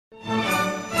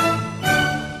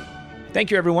Thank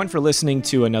you, everyone, for listening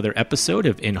to another episode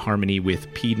of In Harmony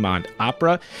with Piedmont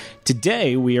Opera.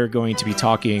 Today, we are going to be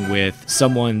talking with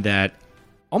someone that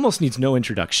almost needs no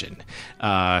introduction.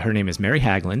 Her name is Mary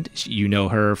Haglund. You know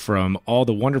her from all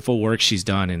the wonderful work she's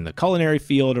done in the culinary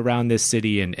field around this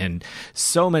city and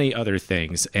so many other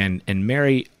things. And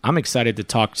Mary, I'm excited to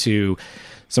talk to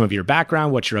some of your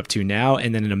background, what you're up to now,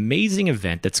 and then an amazing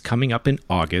event that's coming up in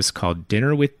August called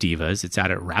Dinner with Divas. It's out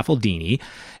at Raffledini,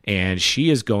 and she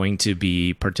is going to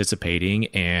be participating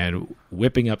and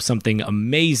whipping up something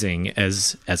amazing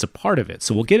as a part of it.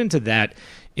 So we'll get into that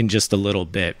in just a little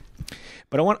bit.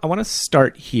 But I want to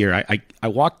start here. I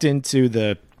walked into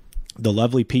the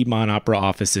lovely Piedmont Opera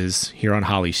offices here on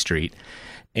Holly Street,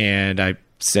 and I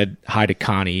said hi to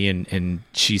Connie, and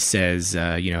she says,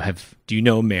 do you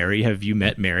know Mary? Have you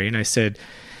met Mary? And I said,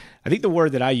 I think the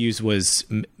word that I used was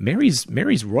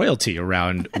Mary's royalty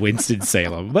around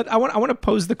Winston-Salem. But I want to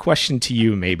pose the question to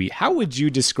you, maybe. How would you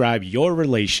describe your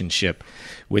relationship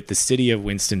with the city of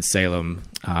Winston-Salem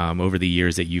over the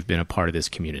years that you've been a part of this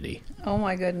community? Oh,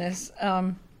 my goodness.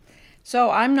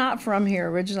 So I'm not from here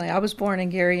originally. I was born in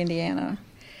Gary, Indiana,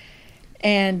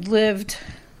 and lived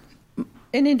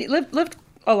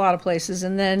a lot of places.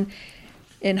 And then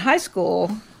in high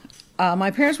school,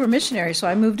 my parents were missionaries, so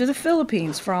I moved to the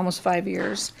Philippines for almost 5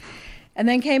 years, and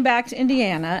then came back to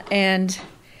Indiana. And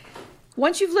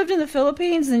once you've lived in the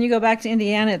Philippines, then you go back to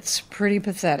Indiana, it's pretty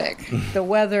pathetic. The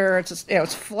weather,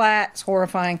 it's flat, it's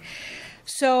horrifying.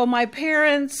 So my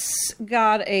parents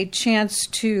got a chance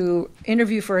to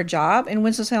interview for a job in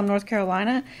Winston-Salem, North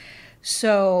Carolina.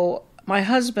 So my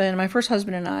first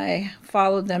husband and I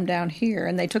followed them down here,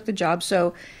 and they took the job.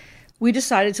 So we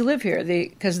decided to live here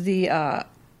because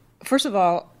first of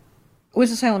all,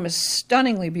 Winston-Salem is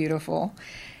stunningly beautiful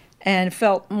and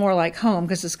felt more like home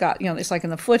because it's got, it's like in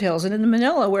the foothills. And in the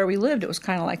Manila where we lived, it was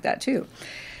kind of like that too.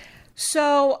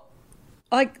 So,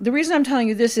 the reason I'm telling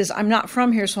you this is I'm not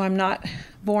from here, so I'm not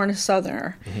born a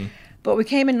Southerner. Mm-hmm. But we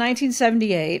came in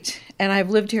 1978, and I've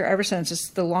lived here ever since. It's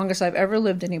the longest I've ever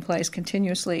lived any place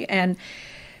continuously. And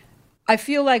I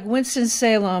feel like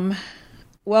Winston-Salem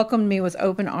welcomed me with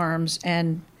open arms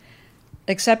and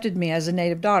accepted me as a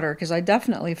native daughter, because I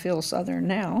definitely feel Southern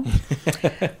now.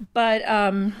 But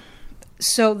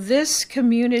so this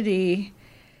community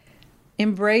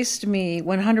embraced me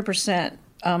 100%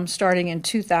 starting in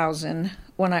 2000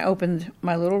 when I opened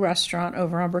my little restaurant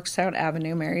over on Brookstown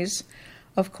Avenue, Mary's,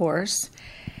 of course.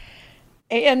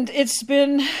 And it's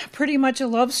been pretty much a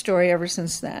love story ever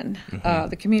since then. Mm-hmm.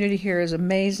 The community here is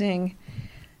amazing,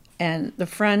 and the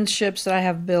friendships that I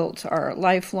have built are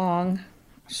lifelong,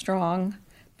 strong,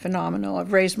 phenomenal.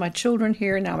 I've raised my children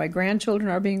here. Now my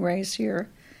grandchildren are being raised here.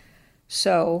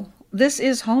 So this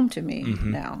is home to me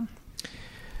now.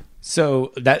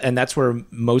 So that's where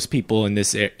most people in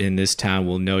this town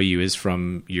will know you, is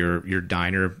from your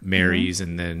diner, Mary's,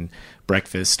 and then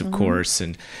breakfast, of course.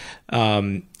 And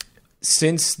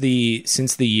since the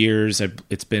years,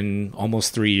 it's been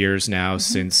almost 3 years now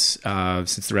since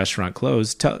the restaurant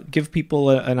closed. Give people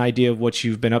an idea of what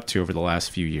you've been up to over the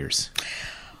last few years.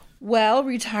 Well,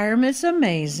 retirement's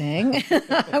amazing.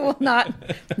 I will not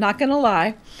going to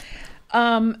lie.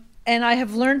 And I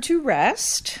have learned to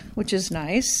rest, which is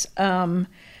nice. But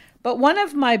one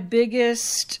of my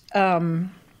biggest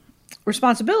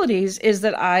responsibilities is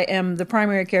that I am the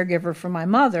primary caregiver for my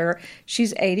mother.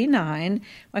 She's 89.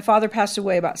 My father passed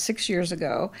away about 6 years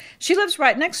ago. She lives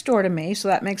right next door to me, so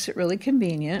that makes it really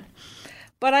convenient.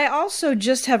 But I also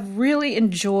just have really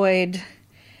enjoyed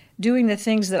doing the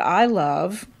things that I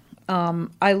love.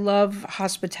 I love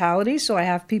hospitality, so I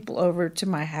have people over to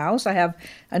my house. I have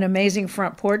an amazing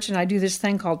front porch, and I do this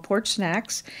thing called porch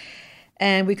snacks.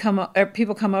 And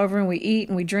people come over and we eat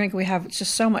and we drink. It's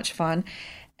just so much fun.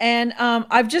 And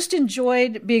I've just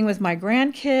enjoyed being with my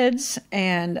grandkids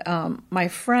and my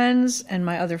friends and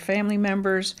my other family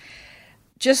members,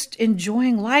 just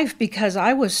enjoying life, because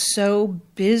I was so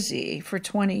busy for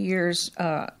 20 years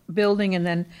building and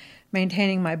then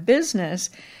maintaining my business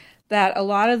that a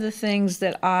lot of the things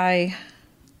that I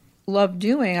love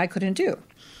doing, I couldn't do.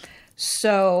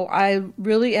 So I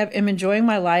really am enjoying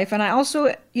my life. And I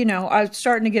also, I'm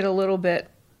starting to get a little bit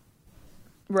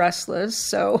restless.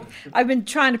 So I've been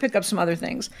trying to pick up some other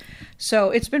things. So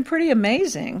it's been pretty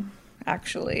amazing,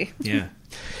 actually. Yeah.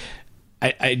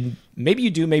 I maybe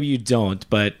you do, maybe you don't,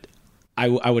 but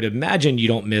I would imagine you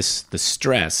don't miss the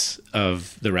stress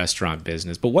of the restaurant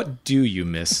business, but what do you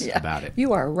miss about it?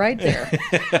 You are right there.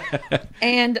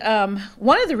 And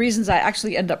one of the reasons I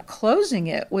actually ended up closing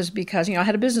it was because, I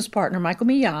had a business partner, Michael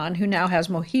Millan, who now has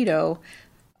Mojito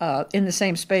in the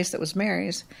same space that was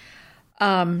Mary's.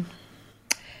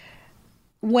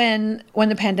 when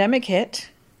the pandemic hit,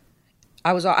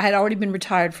 I had already been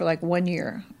retired for like 1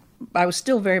 year. I was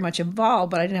still very much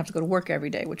involved, but I didn't have to go to work every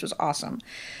day, which was awesome.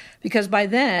 Because by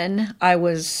then I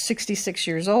was 66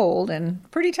 years old and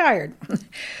pretty tired.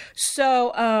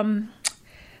 So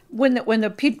when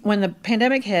the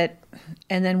pandemic hit,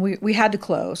 and then we had to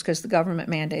close because the government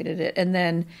mandated it, and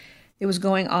then it was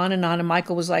going on, and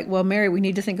Michael was like, "Well, Mary, we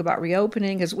need to think about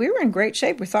reopening," because we were in great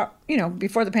shape. We thought,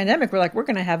 before the pandemic, we're like, we're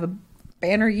going to have a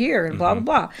banner year and blah blah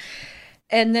blah.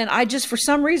 And then for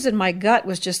some reason, my gut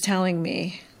was just telling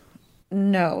me,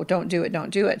 no, don't do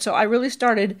it. So I really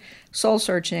started soul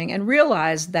searching and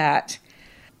realized that,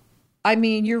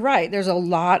 you're right. There's a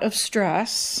lot of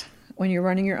stress when you're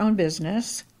running your own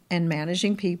business and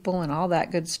managing people and all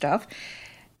that good stuff.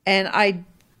 And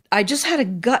I just had a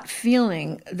gut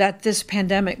feeling that this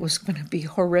pandemic was going to be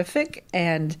horrific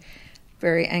and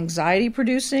very anxiety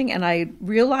producing. And I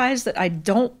realized that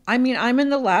I'm in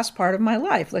the last part of my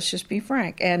life. Let's just be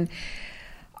frank. And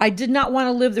I did not want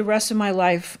to live the rest of my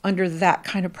life under that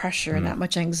kind of pressure and that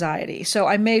much anxiety. So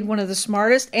I made one of the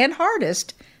smartest and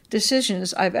hardest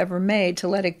decisions I've ever made to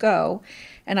let it go.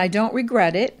 And I don't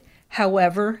regret it.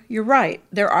 However, you're right.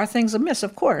 There are things amiss,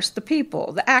 of course, the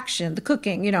people, the action, the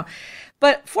cooking,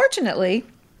 But fortunately,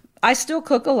 I still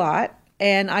cook a lot,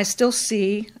 and I still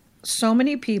see so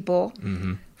many people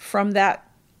from that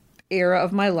era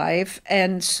of my life.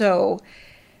 And so,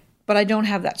 but I don't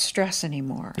have that stress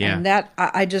anymore. Yeah. And that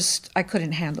I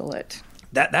couldn't handle it.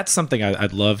 That's something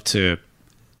I'd love to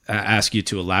ask you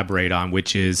to elaborate on,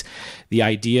 which is the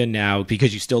idea now,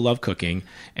 because you still love cooking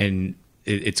and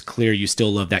it's clear you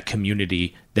still love that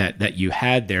community that you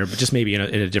had there, but just maybe in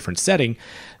a different setting.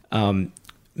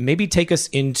 Maybe take us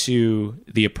into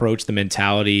the approach, the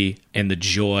mentality, and the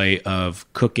joy of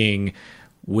cooking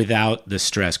without the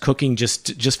stress. Cooking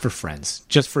just for friends,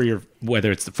 just for whether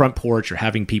it's the front porch or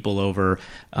having people over.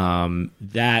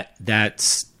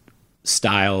 That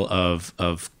style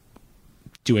of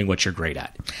doing what you're great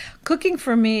at. Cooking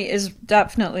for me is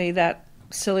definitely that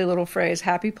silly little phrase,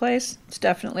 happy place. It's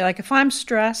definitely like if I'm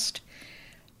stressed,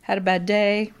 had a bad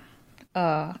day,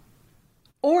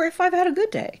 or if I've had a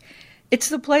good day. It's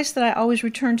the place that I always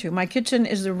return to. My kitchen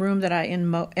is the room that I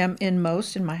am in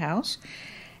most in my house.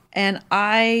 And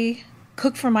I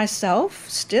cook for myself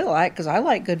still, because I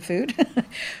like good food.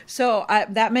 So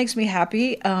that makes me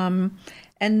happy. And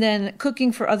then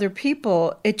cooking for other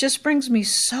people, it just brings me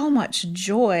so much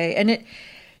joy. And it,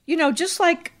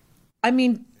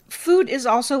 food is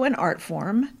also an art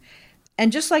form.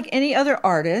 And just like any other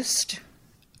artist,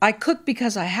 I cook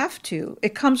because I have to.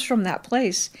 It comes from that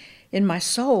place in my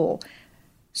soul.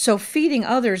 So feeding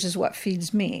others is what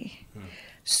feeds me.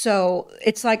 So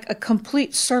it's like a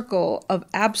complete circle of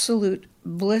absolute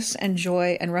bliss and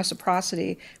joy and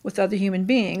reciprocity with other human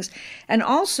beings. And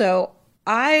also,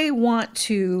 I'm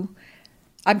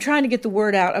trying to get the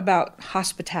word out about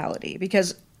hospitality,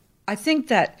 because I think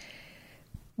that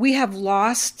we have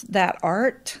lost that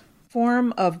art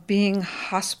form of being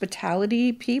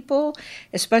hospitality people,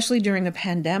 especially during the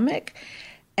pandemic.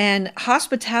 And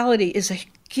hospitality is a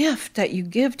gift that you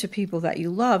give to people that you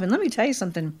love. And let me tell you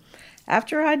something.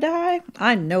 After I die,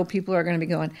 I know people are going to be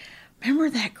going, remember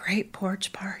that great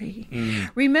porch party?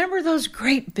 Remember those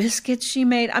great biscuits she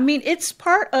made? It's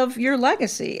part of your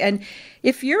legacy. And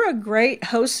if you're a great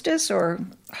hostess or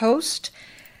host,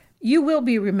 you will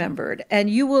be remembered. And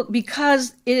you will,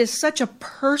 because it is such a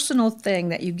personal thing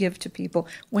that you give to people.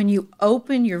 When you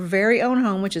open your very own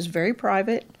home, which is very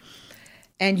private,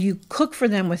 and you cook for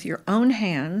them with your own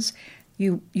hands,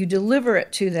 you deliver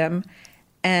it to them,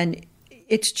 and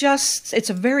it's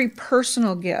a very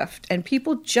personal gift, and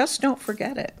people just don't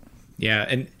forget it. Yeah,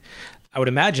 and I would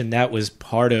imagine that was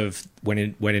part of when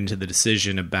it went into the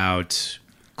decision about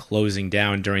closing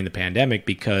down during the pandemic,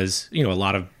 because a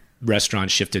lot of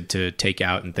restaurants shifted to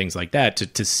takeout and things like that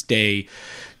to stay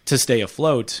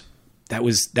afloat.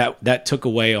 That took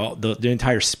away all the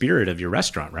entire spirit of your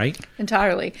restaurant, right?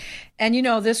 Entirely. And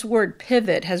this word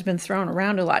pivot has been thrown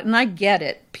around a lot, and I get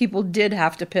it. People did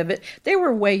have to pivot. They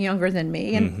were way younger than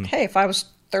me, and hey, if I was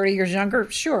 30 years younger,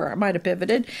 sure, I might have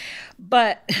pivoted.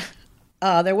 But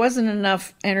there wasn't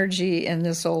enough energy in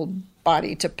this old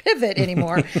body to pivot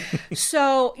anymore.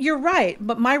 So you're right,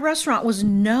 but my restaurant was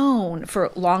known for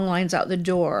long lines out the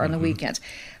door on the weekends.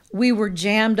 We were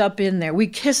jammed up in there. We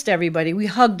kissed everybody. We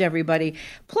hugged everybody.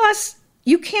 Plus,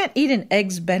 you can't eat an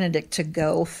Eggs Benedict to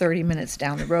go 30 minutes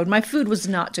down the road. My food was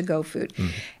not to go food.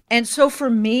 And so for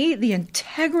me, the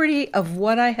integrity of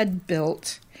what I had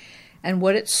built and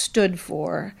what it stood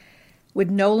for would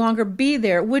no longer be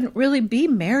there. It wouldn't really be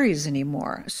Mary's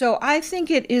anymore. So I think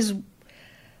it is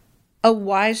a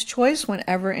wise choice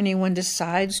whenever anyone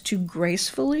decides to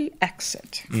gracefully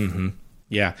exit.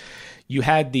 Yeah. You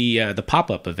had the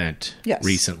pop-up event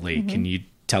recently. Can you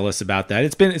tell us about that?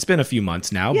 It's been a few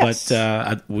months now, but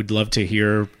I would love to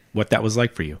hear what that was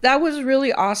like for you. That was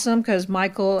really awesome because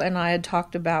Michael and I had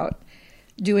talked about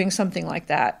doing something like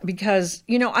that because,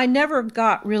 I never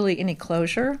got really any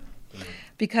closure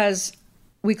because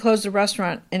we closed the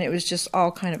restaurant and it was just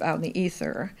all kind of out in the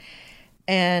ether.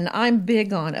 And I'm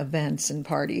big on events and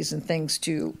parties and things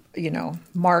to,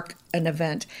 mark an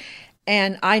event.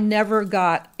 And I never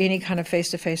got any kind of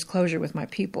face-to-face closure with my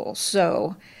people.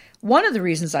 So one of the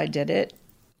reasons I did it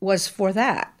was for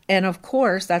that. And of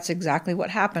course, that's exactly what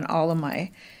happened. All of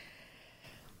my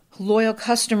loyal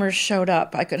customers showed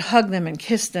up. I could hug them and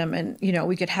kiss them and,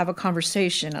 we could have a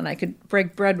conversation and I could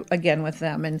break bread again with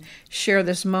them and share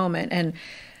this moment. And,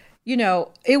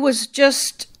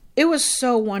 it was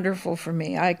so wonderful for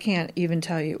me. I can't even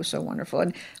tell you it was so wonderful.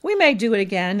 And we may do it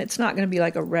again. It's not going to be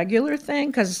like a regular thing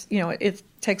because, it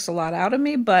takes a lot out of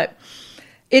me, but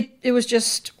it was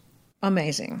just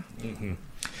amazing.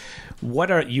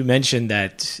 You mentioned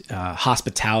that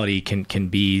hospitality can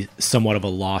be somewhat of a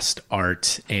lost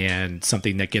art and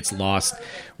something that gets lost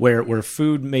where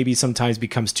food maybe sometimes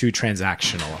becomes too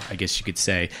transactional, I guess you could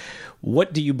say.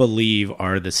 What do you believe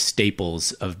are the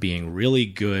staples of being really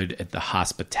good at the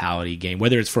hospitality game,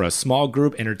 whether it's for a small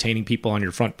group entertaining people on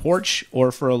your front porch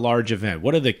or for a large event?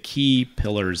 What are the key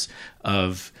pillars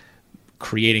of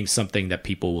creating something that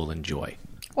people will enjoy?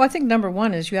 Well, I think number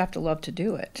one is you have to love to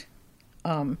do it.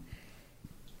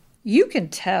 You can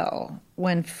tell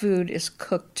when food is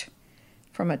cooked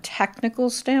from a technical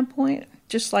standpoint,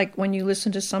 just like when you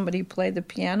listen to somebody play the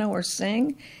piano or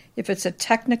sing. If it's a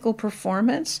technical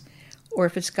performance or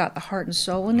if it's got the heart and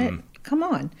soul in it, come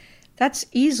on. That's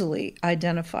easily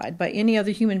identified by any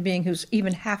other human being who's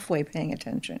even halfway paying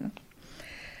attention.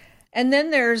 And then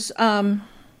there's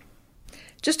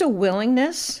just a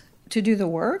willingness to do the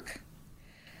work.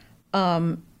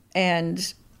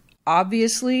 And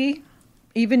obviously,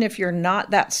 even if you're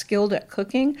not that skilled at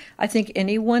cooking, I think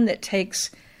anyone that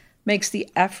makes the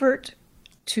effort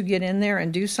to get in there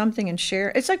and do something and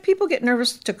share. It's like people get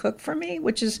nervous to cook for me,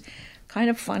 which is kind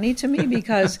of funny to me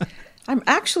because I'm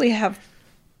actually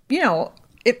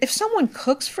if someone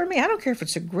cooks for me, I don't care if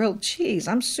it's a grilled cheese,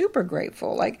 I'm super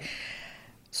grateful.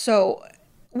 So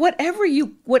whatever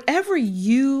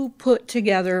you put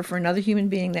together for another human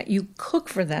being that you cook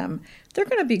for them, they're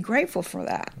going to be grateful for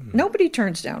that. Nobody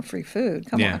turns down free food.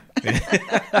 Come on.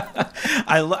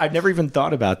 I've never even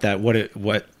thought about that.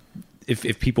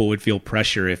 If people would feel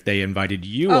pressure if they invited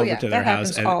you over to their house.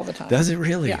 That happens all the time. Does it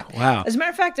really? Yeah. Wow. As a matter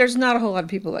of fact, there's not a whole lot of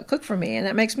people that cook for me, and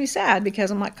that makes me sad because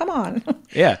I'm like, come on.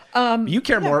 Yeah. You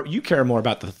care more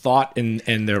about the thought and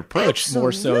their approach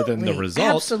more so than the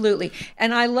result. Absolutely.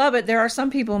 And I love it. There are some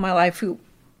people in my life who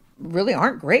really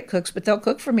aren't great cooks, but they'll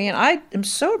cook for me, and I am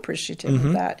so appreciative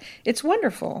of that. It's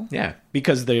wonderful. Yeah,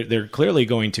 because they're clearly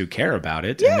going to care about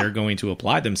it, and they're going to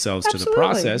apply themselves to the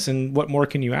process, and what more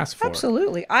can you ask for?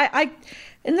 Absolutely. I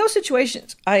in those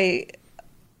situations, I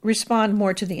respond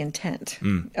more to the intent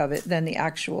of it than the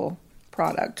actual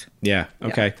product. Yeah,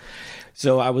 okay. Yeah.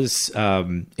 So I was,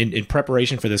 in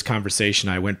preparation for this conversation,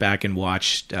 I went back and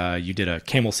watched, you did a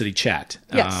Camel City Chat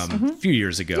a few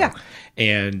years ago. Yeah.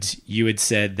 And you had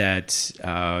said that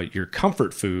your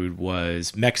comfort food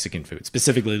was Mexican food,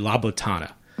 specifically La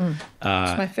Botana. It's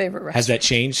my favorite restaurant. Has that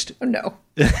changed? Oh, no.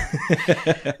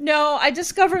 No, I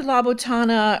discovered La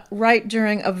Botana right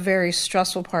during a very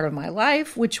stressful part of my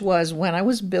life, which was when I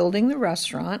was building the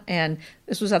restaurant. And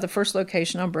this was at the first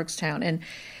location on Brookstown. And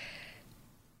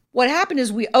what happened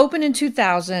is we opened in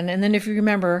 2000, and then if you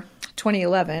remember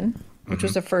 2011, which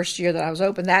was the first year that I was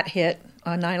open, that hit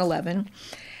on 9/11.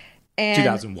 And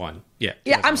 2001. Yeah. 2001.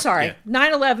 Yeah, I'm sorry. Yeah.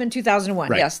 9/11, 2001.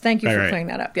 Right. Yes, thank you for clearing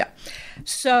that up. Yeah.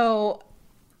 So,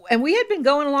 and we had been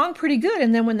going along pretty good,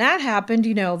 and then when that happened,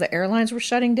 the airlines were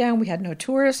shutting down. We had no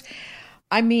tourists.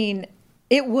 I mean,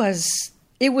 it was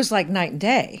like night and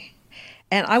day.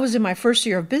 And I was in my first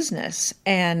year of business,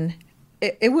 and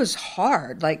it was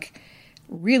hard, like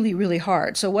really, really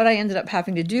hard. So what I ended up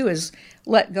having to do is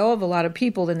let go of a lot of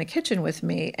people in the kitchen with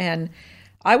me. And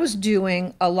I was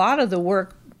doing a lot of the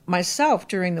work myself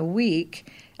during the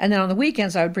week. And then on the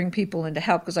weekends, I would bring people in to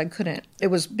help because I couldn't. It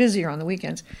was busier on the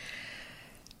weekends.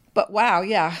 But wow,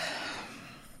 yeah.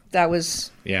 That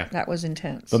was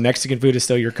intense. But Mexican food is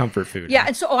still your comfort food. Yeah,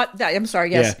 and so I'm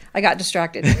sorry. Yes, I got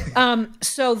distracted.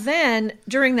 So then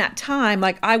during that time,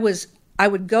 I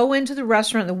would go into the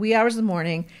restaurant in the wee hours of the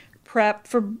morning, prep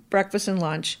for breakfast and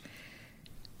lunch,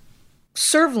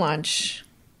 serve lunch,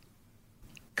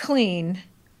 clean,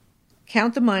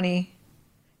 count the money,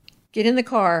 get in the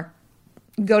car,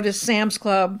 go to Sam's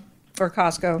Club or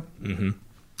Costco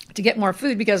to get more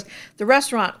food because the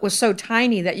restaurant was so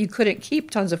tiny that you couldn't keep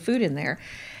tons of food in there.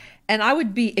 And I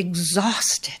would be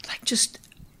exhausted, like just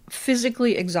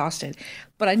physically exhausted.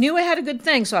 But I knew I had a good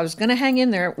thing, so I was going to hang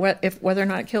in there whether or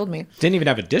not it killed me. Didn't even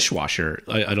have a dishwasher,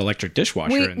 an electric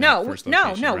dishwasher in that first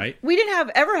location, right? We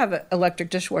didn't ever have an electric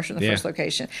dishwasher in the first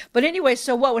location. But anyway,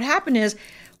 so what would happen is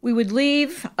we would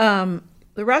leave the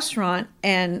restaurant,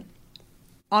 and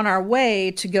on our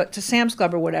way to go to Sam's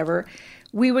Club or whatever,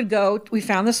 we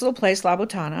found this little place, La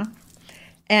Botana,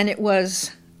 and it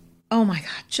was, oh my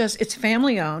God, it's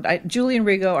family owned. Julie and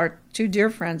Rigo are two dear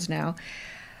friends now.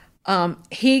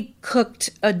 He cooked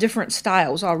a different style.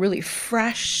 It was all really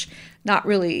fresh, not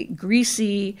really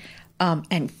greasy,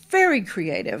 and very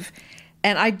creative.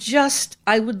 And I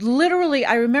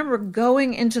remember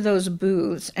going into those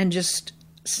booths and just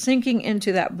sinking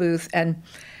into that booth, and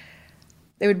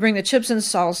they would bring the chips and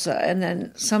salsa and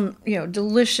then some,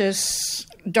 delicious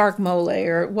dark mole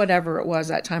or whatever it was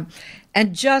that time.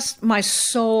 And just my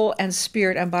soul and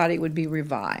spirit and body would be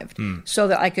revived so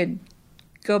that I could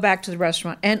go back to the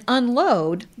restaurant and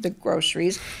unload the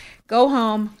groceries, go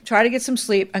home, try to get some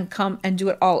sleep, and come and do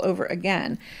it all over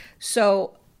again.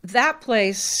 So that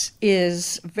place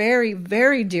is very,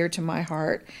 very dear to my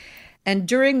heart. And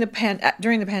during the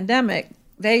pandemic,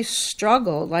 they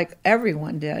struggled like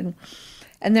everyone did.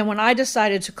 And then when I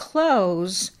decided to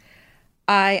close,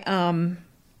 there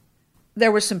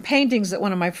were some paintings that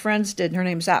one of my friends did. Her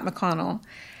name's Zat McConnell,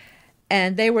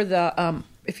 and they were the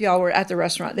if y'all were at the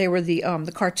restaurant, they were the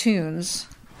cartoons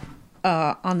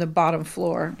on the bottom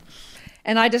floor.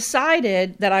 And I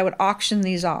decided that I would auction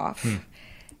these off.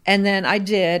 And then I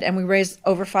did, and we raised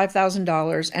over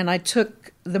 $5,000, and I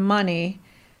took the money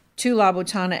to La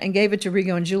Botana and gave it to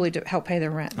Rigo and Julie to help pay their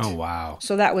rent. Oh, wow.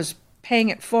 So that was paying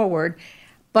it forward.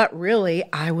 But really,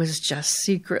 I was just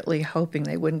secretly hoping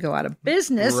they wouldn't go out of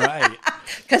business. Right.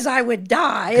 Because I would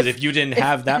die. Because if you didn't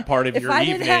have that part of your evening. If I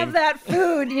didn't have that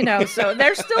food, so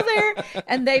they're still there.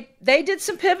 And they did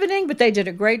some pivoting, but they did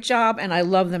a great job. And I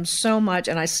love them so much.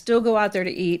 And I still go out there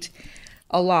to eat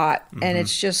a lot. And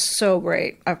it's just so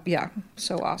great.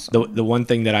 So awesome. The one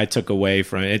thing that I took away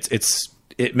from it,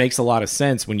 it makes a lot of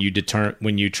sense when you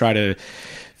try to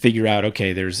figure out,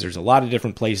 okay, there's a lot of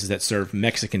different places that serve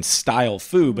Mexican style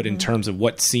food, but in terms of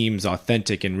what seems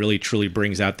authentic and really truly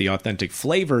brings out the authentic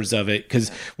flavors of it, because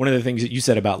one of the things that you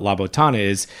said about La Botana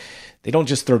is they don't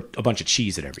just throw a bunch of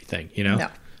cheese at everything, No.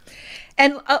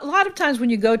 And a lot of times when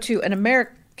you go to an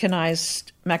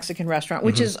Americanized Mexican restaurant,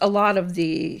 which is a lot of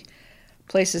the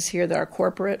places here that are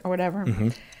corporate or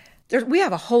whatever, we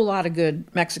have a whole lot of good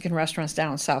Mexican restaurants down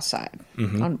on the South Side,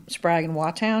 on Sprague and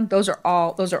Watown. Those are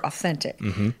authentic.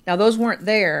 Now, those weren't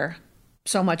there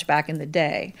so much back in the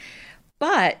day.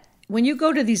 But when you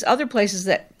go to these other places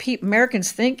that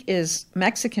Americans think is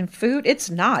Mexican food, it's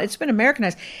not. It's been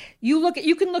Americanized. You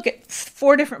can look at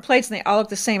 4 different plates and they all look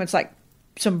the same. It's like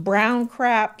some brown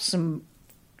crap, some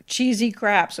cheesy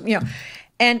crap,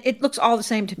 and it looks all the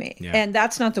same to me. Yeah. And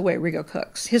that's not the way Rigo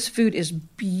cooks. His food is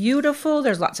beautiful.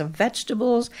 There's lots of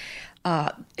vegetables.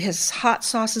 His hot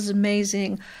sauce is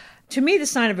amazing. To me, the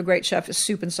sign of a great chef is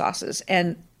soup and sauces.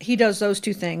 And he does those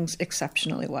 2 things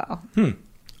exceptionally well.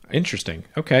 Interesting.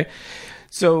 Okay.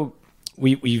 So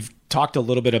we've talked a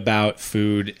little bit about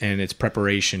food and its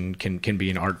preparation can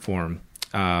be an art form.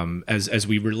 As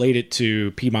we relate it to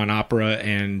Piedmont opera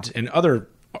and other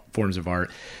forms of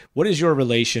art, what is your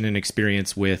relation and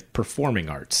experience with performing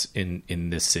arts in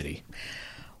this city?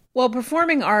 Well,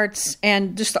 performing arts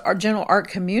and just our general art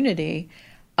community,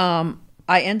 I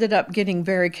ended up getting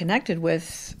very connected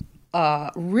with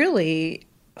really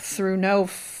through no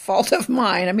fault of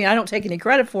mine. I mean, I don't take any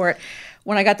credit for it.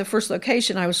 When I got the first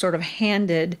location, I was sort of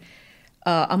handed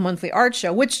a monthly art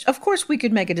show, which, of course, we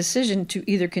could make a decision to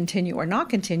either continue or not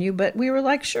continue, but we were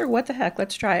like, sure, what the heck,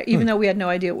 let's try it, even though we had no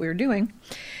idea what we were doing.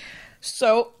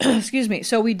 So, excuse me,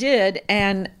 so we did,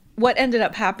 and what ended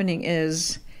up happening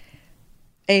is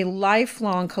a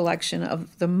lifelong collection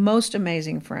of the most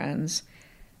amazing friends.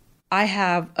 I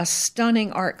have a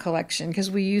stunning art collection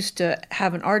because we used to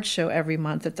have an art show every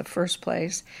month at the first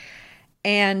place,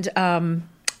 and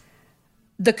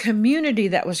the community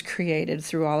that was created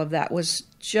through all of that was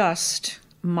just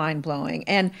mind-blowing.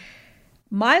 And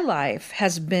my life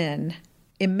has been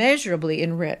immeasurably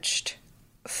enriched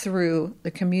through the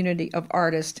community of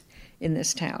artists in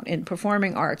this town, in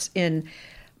performing arts, in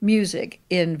music,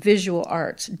 in visual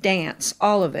arts, dance,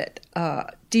 all of it,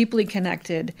 deeply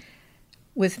connected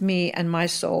with me and my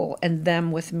soul and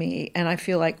them with me. And I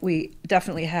feel like we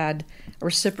definitely had a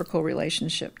reciprocal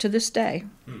relationship to this day.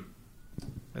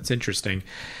 That's interesting.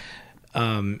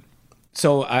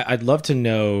 So I'd love to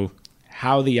know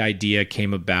how the idea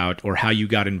came about, or how you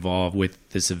got involved with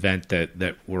this event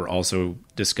that we're also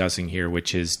discussing here,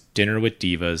 which is Dinner with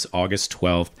Divas, August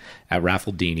 12th at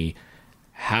Raffledini.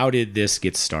 How did this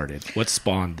get started? What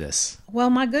spawned this? Well,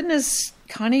 my goodness,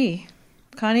 Connie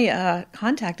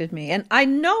contacted me, and I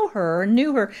knew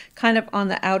her kind of on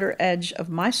the outer edge of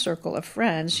my circle of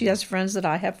friends. She has friends that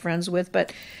I have friends with,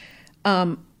 but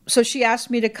so she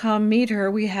asked me to come meet her.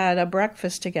 We had a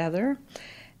breakfast together,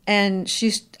 and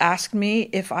she asked me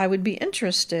if I would be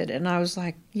interested, and I was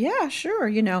like, yeah,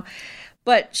 sure,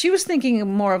 But she was thinking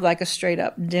more of like a straight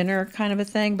up dinner kind of a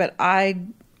thing, but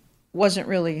I'm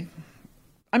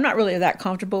not really that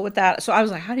comfortable with that. So I was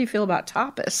like, how do you feel about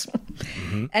tapas?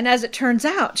 Mm-hmm. And as it turns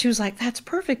out, she was like, that's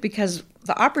perfect, because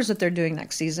the operas that they're doing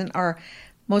next season are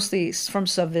mostly from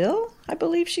Seville, I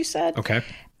believe she said. Okay.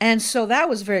 And so that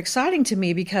was very exciting to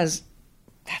me, because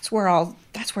that's where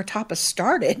tapas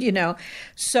started,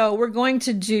 So we're going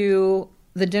to do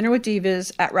the Dinner with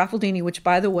Divas at Raffledini, which,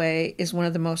 by the way, is one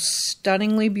of the most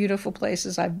stunningly beautiful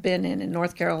places I've been in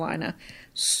North Carolina.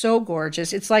 So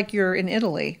gorgeous. It's like you're in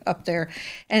Italy up there.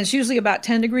 And it's usually about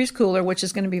 10 degrees cooler, which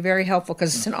is going to be very helpful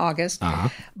because it's in August. Uh-huh.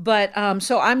 But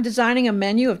so I'm designing a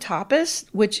menu of tapas,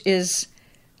 which is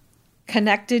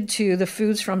connected to the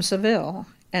foods from Seville.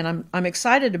 And I'm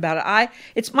excited about it.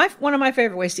 It's one of my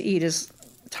favorite ways to eat is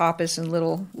tapas and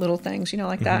little things,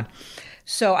 like mm-hmm. that.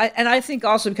 So I think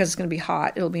also because it's going to be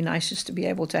hot, it'll be nice just to be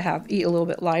able to eat a little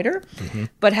bit lighter, mm-hmm.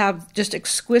 but have just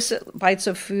exquisite bites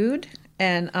of food.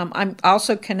 And I'm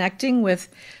also connecting with,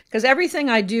 because everything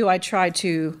I do, I try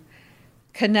to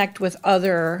connect with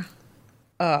other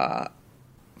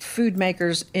food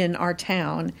makers in our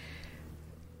town.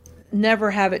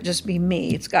 Never have it just be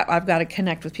me. I've got to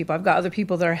connect with people. I've got other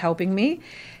people that are helping me,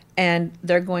 and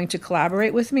they're going to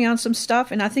collaborate with me on some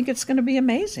stuff. And I think it's going to be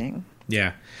amazing.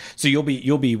 Yeah. So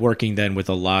you'll be working then with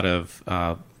a lot of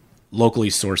locally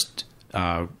sourced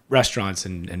restaurants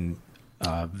and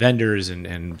vendors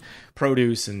and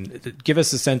produce, and give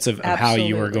us a sense of how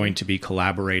you are going to be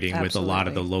collaborating with a lot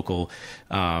of the local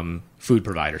food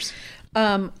providers.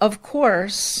 Of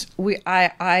course,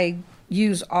 I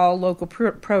use all local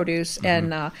produce, mm-hmm.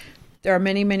 and there are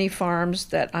many farms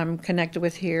that I'm connected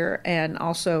with here, and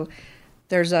also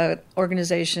there's a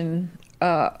organization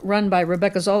run by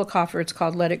Rebecca Zollicoffer. It's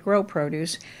called Let It Grow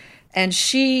Produce, and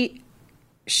she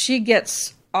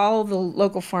gets all the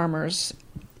local farmers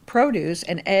produce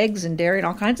and eggs and dairy and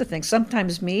all kinds of things,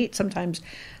 sometimes meat, sometimes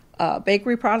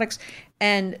bakery products,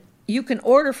 and you can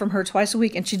order from her twice a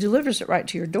week, and she delivers it right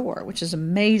to your door, which is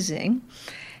amazing.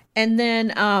 And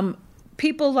then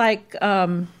people like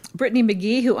Brittany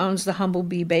McGee, who owns the Humble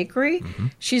Bee Bakery, mm-hmm.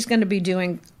 she's going to be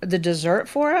doing the dessert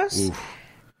for us. Oof.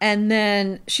 And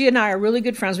then she and I are really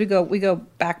good friends. We go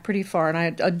back pretty far, and I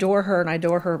adore her, and I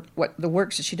adore her the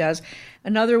works that she does.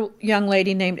 Another young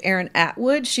lady named Erin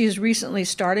Atwood, she's recently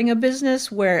starting a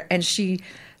business and she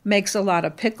makes a lot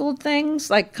of pickled things,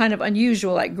 like kind of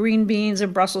unusual, like green beans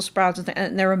and Brussels sprouts,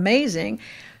 and they're amazing.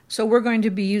 So we're going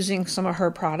to be using some of her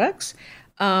products.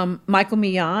 Michael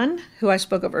Millan, who I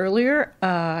spoke of earlier,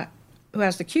 who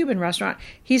has the Cuban restaurant,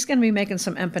 he's going to be making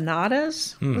some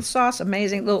empanadas with sauce.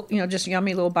 Amazing little, just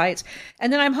yummy little bites.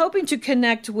 And then I'm hoping to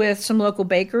connect with some local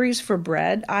bakeries for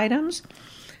bread items.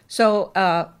 So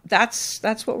that's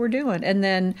what we're doing. And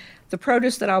then the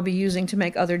produce that I'll be using to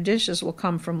make other dishes will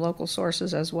come from local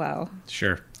sources as well.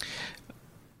 Sure.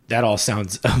 That all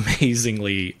sounds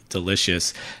amazingly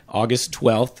delicious. August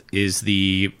 12th is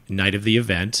the night of the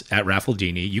event at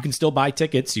Raffledini. You can still buy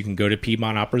tickets. You can go to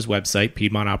Piedmont Opera's website,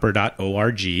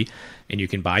 piedmontopera.org, and you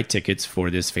can buy tickets for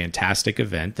this fantastic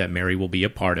event that Mary will be a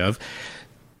part of.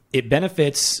 It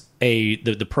benefits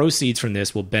the proceeds from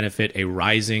this will benefit a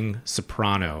rising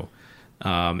soprano.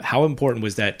 How important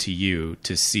was that to you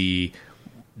to see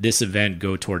this event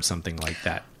go towards something like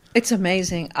that? It's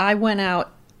amazing. I went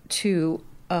out to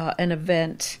an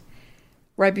event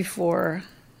right before.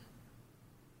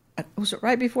 Was it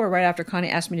right before or right after Connie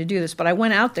asked me to do this? But I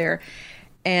went out there,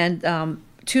 and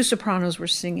two sopranos were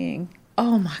singing.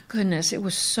 Oh my goodness, it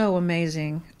was so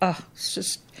amazing. Oh, it's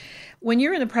just when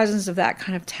you're in the presence of that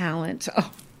kind of talent.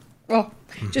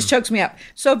 Just chokes me up.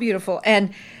 So beautiful.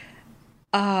 And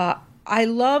I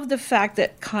love the fact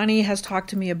that Connie has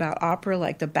talked to me about opera,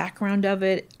 like the background of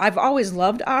it. I've always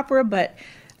loved opera, but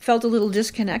felt a little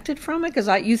disconnected from it because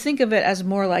you think of it as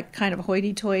more like kind of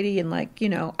hoity-toity and like,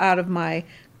 out of my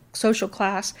social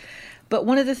class. But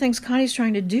one of the things Connie's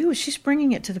trying to do is she's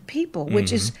bringing it to the people,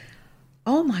 which is,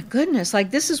 oh my goodness,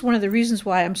 like this is one of the reasons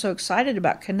why I'm so excited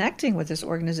about connecting with this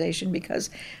organization, because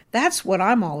that's what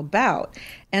I'm all about.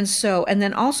 And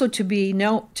then also to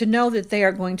know that they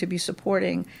are going to be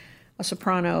supporting a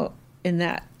soprano in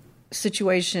that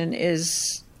situation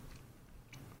is,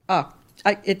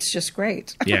 it's just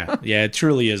great. Yeah, it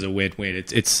truly is a win-win.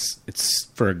 It's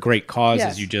for a great cause,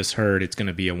 Yes. as you just heard. It's going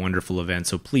to be a wonderful event.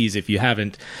 So please, if you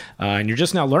haven't, and you're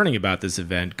just now learning about this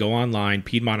event, go online,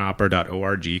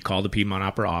 piedmontopera.org, call the Piedmont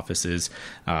Opera offices.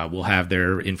 We'll have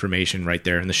their information right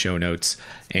there in the show notes,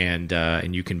 and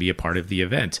you can be a part of the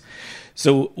event.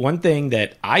 So one thing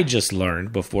that I just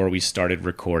learned before we started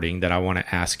recording that I want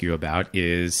to ask you about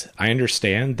is, I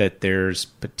understand that there's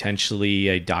potentially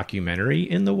a documentary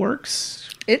in the works.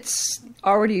 It's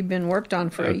already been worked on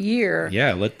for a year.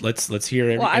 Yeah, let's hear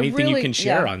anything you can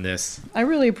share on this. I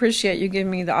really appreciate you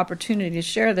giving me the opportunity to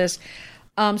share this.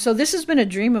 So this has been a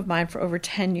dream of mine for over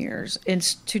 10 years.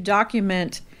 It's to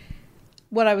document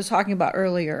what I was talking about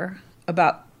earlier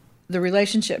about the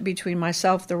relationship between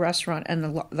myself, the restaurant,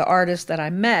 and the artist that I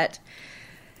met.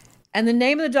 And the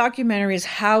name of the documentary is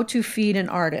How to Feed an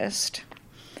Artist.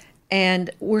 And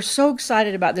we're so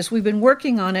excited about this. We've been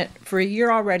working on it for a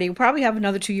year already. We probably have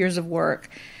another 2 years of work.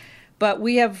 But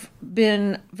we have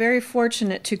been very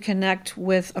fortunate to connect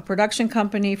with a production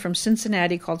company from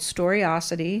Cincinnati called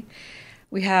Storiosity.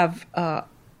 We have a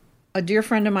dear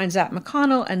friend of mine, Zach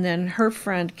McConnell, and then her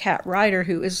friend, Kat Ryder,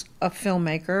 who is a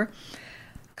filmmaker,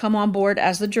 come on board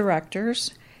as the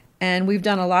directors. And we've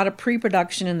done a lot of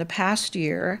pre-production in the past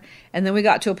year. And then we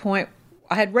got to a point,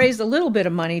 I had raised a little bit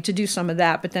of money to do some of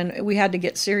that, but then we had to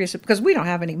get serious because we don't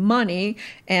have any money.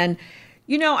 And,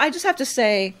 I just have to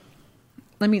say,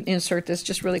 let me insert this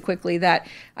just really quickly, that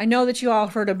I know that you all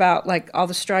heard about like all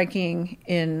the striking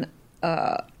in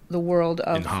the world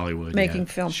of in Hollywood, making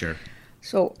film. Sure.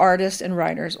 So artists and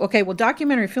writers. Okay, well,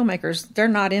 documentary filmmakers, they're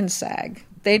not in SAG.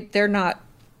 They're not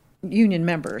union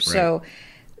members. Right. So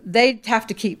they have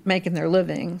to keep making their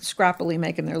living, scrappily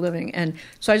making their living. And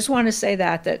so I just want to say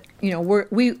that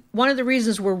one of the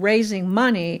reasons we're raising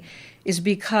money is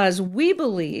because we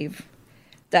believe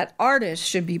that artists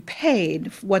should be paid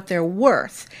what they're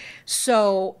worth.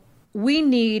 So we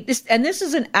need this, and this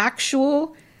is an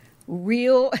actual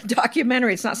real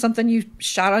documentary. It's not something you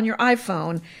shot on your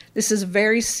iPhone. This is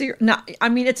very serious.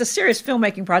 It's a serious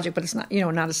filmmaking project, but it's not,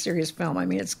 not a serious film. I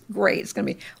mean, it's great. It's going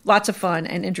to be lots of fun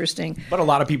and interesting. But a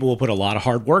lot of people will put a lot of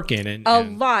hard work in. And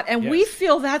yes. We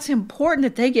feel that's important,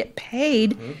 that they get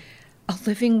paid a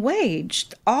living wage.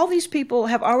 All these people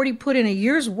have already put in a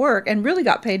year's work and really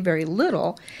got paid very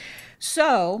little.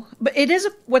 So, but it is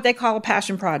what they call a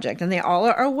passion project, and they all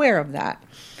are aware of that.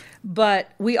 But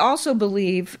we also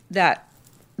believe that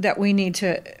we need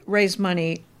to raise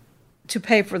money to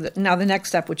pay for the next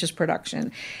step, which is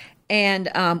production. And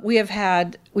we've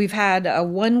had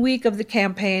 1 week of the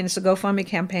campaign. It's a GoFundMe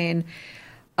campaign,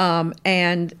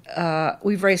 and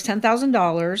we've raised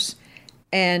 $10,000,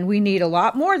 and we need a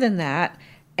lot more than that.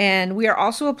 And we are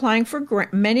also applying for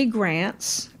many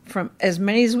grants, from as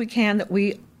many as we can that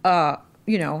we are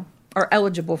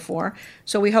eligible for.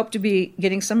 So we hope to be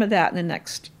getting some of that in the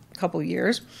next couple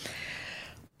years.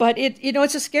 But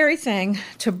it's a scary thing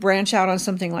to branch out on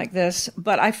something like this,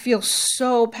 but I feel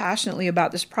so passionately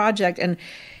about this project, and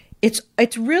it's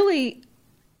really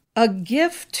a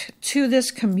gift to this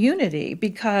community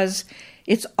because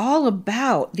it's all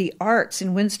about the arts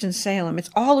in Winston-Salem.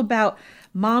 It's all about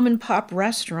mom and pop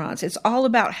restaurants. It's all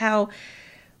about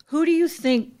who do you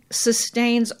think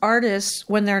sustains artists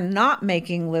when they're not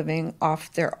making living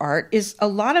off their art? Is a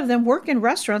lot of them work in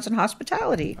restaurants and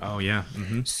hospitality. Oh yeah.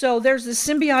 Mm-hmm. So there's this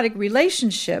symbiotic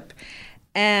relationship,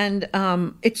 and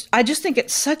I just think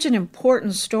it's such an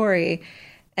important story,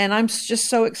 and I'm just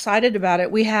so excited about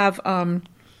it. We have,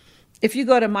 if you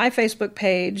go to my Facebook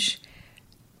page,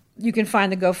 you can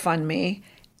find the GoFundMe,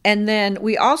 and then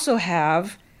we also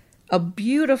have a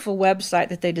beautiful website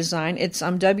that they designed. It's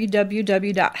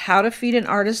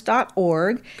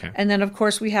www.howtofeedanartist.org. Okay. And then, of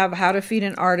course, we have How to Feed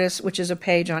an Artist, which is a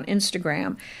page on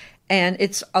Instagram. And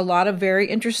it's a lot of very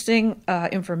interesting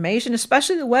information,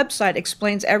 especially the website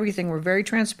explains everything. We're very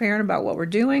transparent about what we're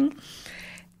doing.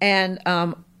 And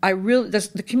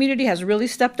the community has really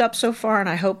stepped up so far, and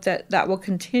I hope that will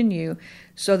continue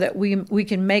so that we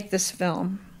can make this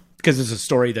film. Because it's a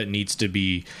story that needs to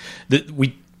be...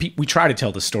 We try to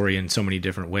tell the story in so many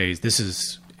different ways.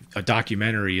 A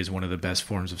documentary is one of the best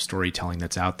forms of storytelling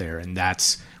that's out there, and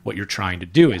that's what you're trying to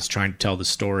do, is trying to tell the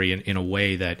story in a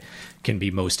way that can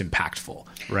be most impactful,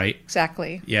 right?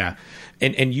 Exactly. Yeah.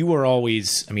 And you were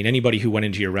always, anybody who went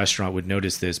into your restaurant would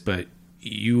notice this, but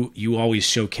you always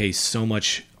showcase so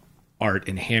much art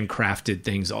and handcrafted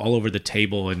things all over the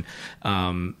table,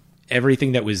 and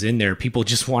everything that was in there, people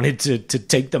just wanted to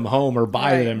take them home or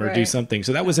buy them or do something.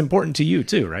 So that was important to you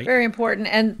too, right? Very important.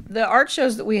 And the art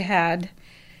shows that we had,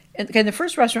 in the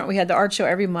first restaurant, we had the art show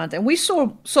every month, and we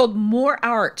sold more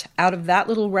art out of that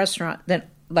little restaurant than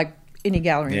like any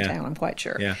gallery in town, I'm quite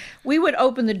sure. Yeah. We would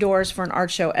open the doors for an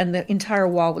art show, and the entire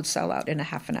wall would sell out in a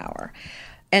half an hour.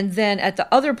 And then at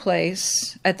the other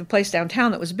place, at the place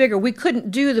downtown that was bigger, we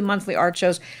couldn't do the monthly art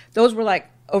shows. Those were like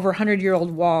over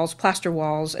 100-year-old walls, plaster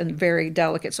walls, and very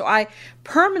delicate. So I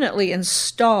permanently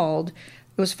installed,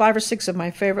 it was 5 or 6 of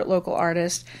my favorite local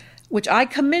artists, which I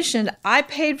commissioned, I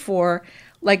paid for,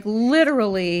 like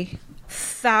literally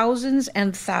thousands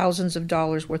and thousands of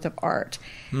dollars worth of art.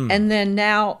 And then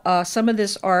now some of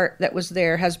this art that was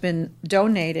there has been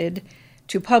donated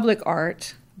to public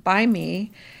art by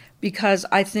me, because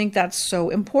I think that's so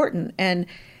important. And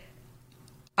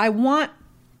I want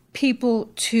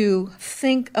people to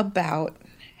think about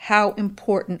how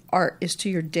important art is to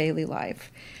your daily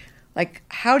life. Like,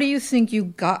 how do you think you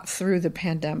got through the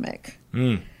pandemic?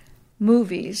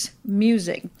 Movies,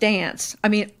 music, dance. I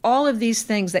mean, all of these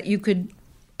things that you could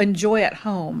enjoy at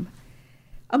home.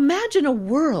 Imagine a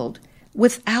world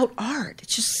without art.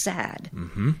 It's just sad.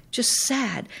 Just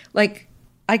sad. Like,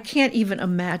 I can't even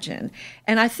imagine.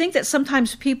 And I think that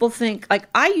sometimes people think, like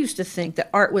I used to think that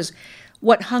art was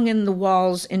what hung in the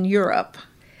walls in Europe.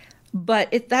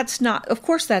 But that's not, of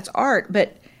course that's art,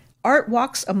 but art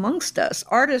walks amongst us.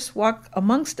 Artists walk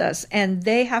amongst us, and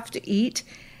they have to eat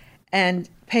and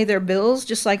pay their bills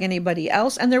just like anybody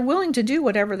else, and they're willing to do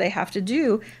whatever they have to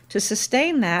do to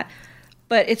sustain that.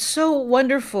 But it's so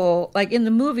wonderful. Like in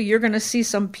the movie, you're going to see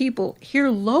some people here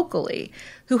locally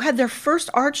who had their first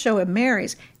art show at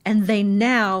Mary's, and they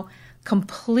now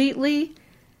completely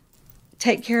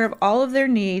take care of all of their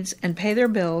needs and pay their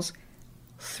bills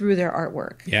through their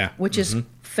artwork. Yeah. Which is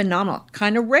phenomenal.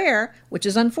 Kind of rare, which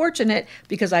is unfortunate,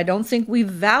 because I don't think we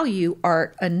value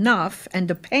art enough and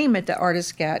the payment that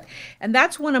artists get. And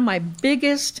that's one of my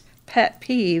biggest pet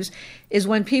peeves, is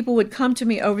when people would come to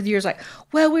me over the years like,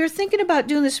 well, we were thinking about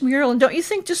doing this mural, and don't you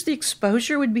think just the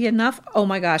exposure would be enough? Oh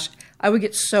my gosh, I would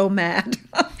get so mad.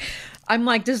 I'm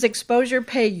like, does exposure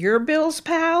pay your bills,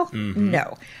 pal?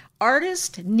 No.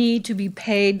 Artists need to be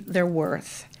paid their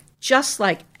worth, just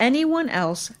like anyone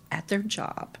else at their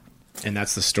job. And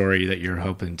that's the story that you're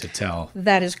hoping to tell.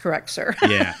 That is correct, sir.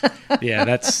 Yeah.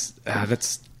 That's.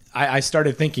 I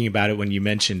started thinking about it when you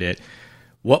mentioned it.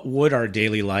 What would our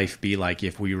daily life be like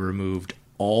if we removed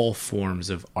all forms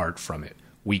of art from it?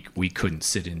 We couldn't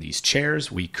sit in these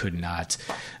chairs. We could not.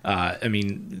 I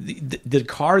mean, the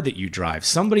car that you drive,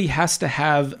 somebody has to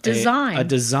have a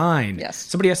design. Yes.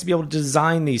 Somebody has to be able to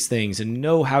design these things and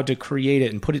know how to create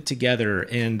it and put it together.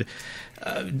 And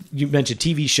you mentioned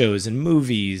TV shows and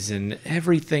movies and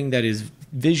everything that is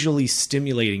visually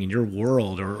stimulating in your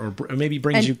world, or maybe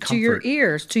brings you comfort. To your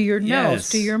ears, to your nose,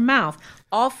 to your mouth.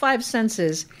 All 5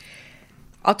 senses.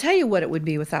 I'll tell you what it would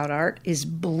be without art is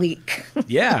bleak.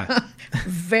 Yeah.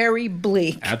 Very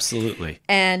bleak. Absolutely.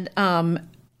 And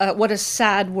what a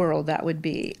sad world that would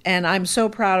be. And I'm so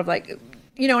proud of, like,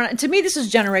 you know, and to me this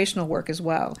is generational work as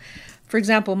well. For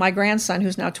example, my grandson,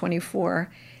 who's now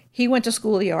 24, he went to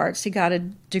School of the Arts. He got a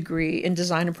degree in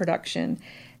design and production.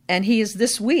 And he is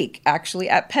this week actually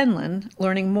at Penland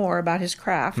learning more about his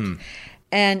craft.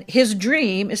 And his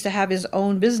dream is to have his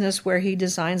own business where he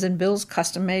designs and builds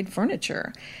custom-made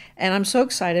furniture. And I'm so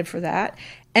excited for that.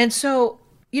 And so,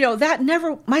 you know, that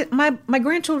never, my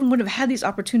grandchildren wouldn't have had these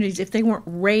opportunities if they weren't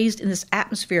raised in this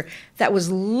atmosphere that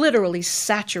was literally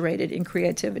saturated in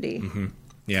creativity.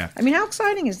 Yeah. I mean, how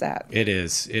exciting is that? It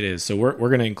is. It is. So we're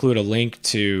going to include a link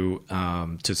to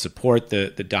support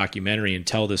the documentary and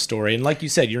tell the story. And like you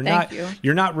said, you're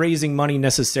not raising money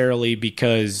necessarily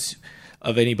because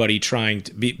of anybody trying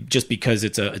to be, just because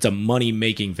it's a money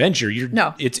making venture.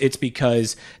 It's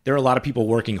because there are a lot of people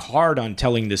working hard on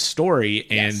telling this story,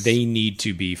 and they need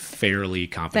to be fairly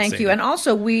compensated. Thank you. And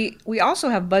also we also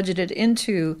have budgeted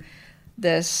into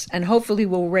this, and hopefully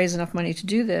we'll raise enough money to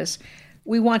do this.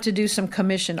 We want to do some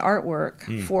commissioned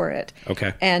artwork for it.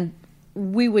 Okay. And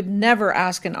we would never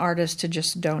ask an artist to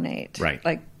just donate. Right.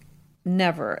 Like,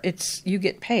 never. You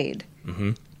get paid.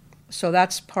 So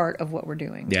that's part of what we're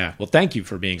doing. Yeah. Well, thank you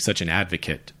for being such an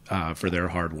advocate for their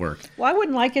hard work. Well, I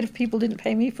wouldn't like it if people didn't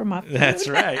pay me for my food. That's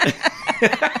right.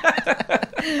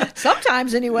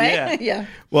 Sometimes, anyway. Yeah.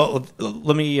 Well,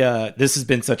 let me. This has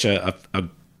been such a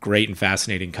great and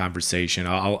fascinating conversation.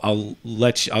 I'll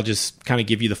just kind of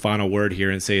give you the final word here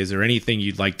and say, is there anything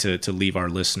you'd like to leave our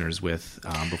listeners with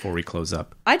before we close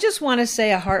up? I just want to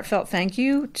say a heartfelt thank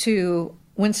you to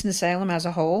Winston-Salem as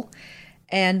a whole.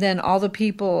 And then all the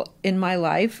people in my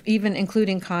life, even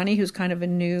including Connie, who's kind of a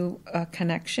new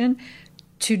connection,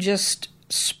 to just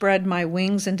spread my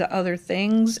wings into other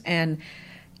things and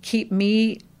keep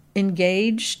me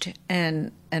engaged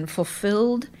and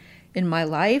fulfilled in my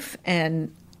life,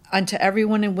 and to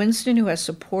everyone in Winston who has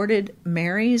supported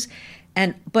Mary's,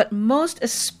 but most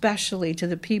especially to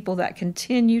the people that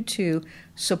continue to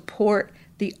support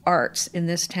the arts in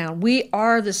this town. We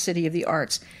are the city of the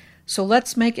arts. So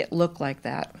let's make it look like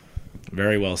that.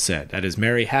 Very well said. That is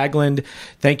Mary Haglund.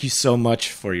 Thank you so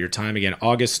much for your time again.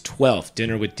 August 12th,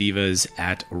 Dinner with Divas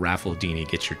at Raffledini.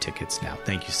 Get your tickets now.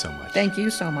 Thank you so much. Thank you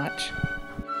so much.